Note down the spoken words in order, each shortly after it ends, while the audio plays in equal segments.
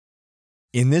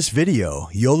In this video,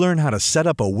 you'll learn how to set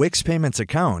up a Wix Payments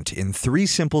account in 3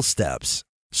 simple steps,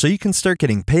 so you can start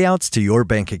getting payouts to your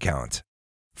bank account.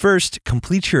 First,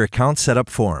 complete your account setup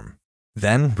form.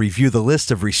 Then, review the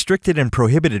list of restricted and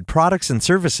prohibited products and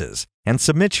services and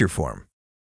submit your form.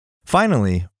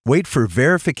 Finally, wait for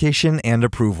verification and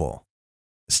approval.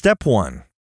 Step 1.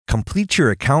 Complete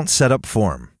your account setup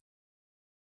form.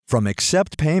 From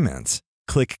Accept Payments,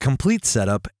 click Complete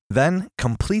Setup, then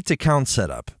Complete Account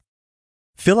Setup.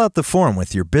 Fill out the form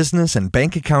with your business and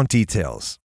bank account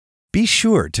details. Be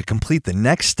sure to complete the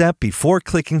next step before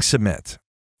clicking Submit.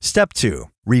 Step 2.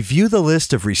 Review the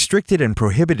list of restricted and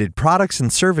prohibited products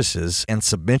and services and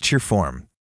submit your form.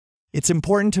 It's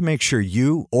important to make sure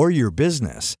you or your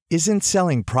business isn't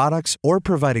selling products or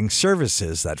providing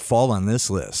services that fall on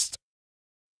this list.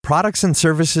 Products and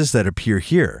services that appear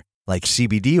here, like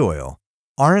CBD oil,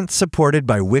 aren't supported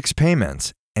by Wix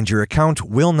Payments, and your account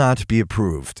will not be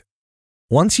approved.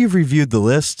 Once you've reviewed the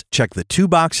list, check the 2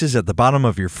 boxes at the bottom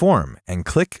of your form and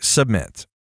click Submit.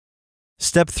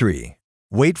 Step 3.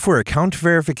 Wait for account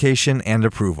verification and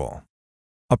approval.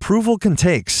 Approval can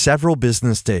take several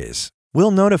business days.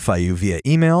 We'll notify you via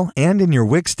email and in your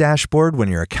Wix dashboard when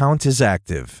your account is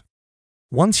active.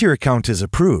 Once your account is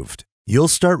approved, you'll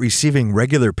start receiving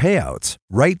regular payouts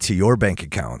right to your bank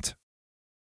account.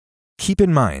 Keep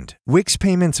in mind, Wix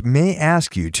Payments may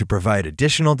ask you to provide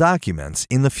additional documents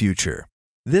in the future.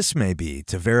 This may be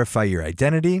to verify your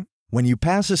identity, when you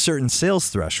pass a certain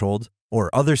sales threshold, or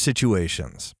other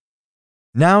situations.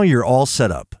 Now you're all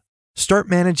set up. Start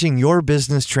managing your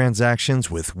business transactions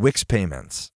with Wix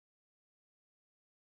Payments.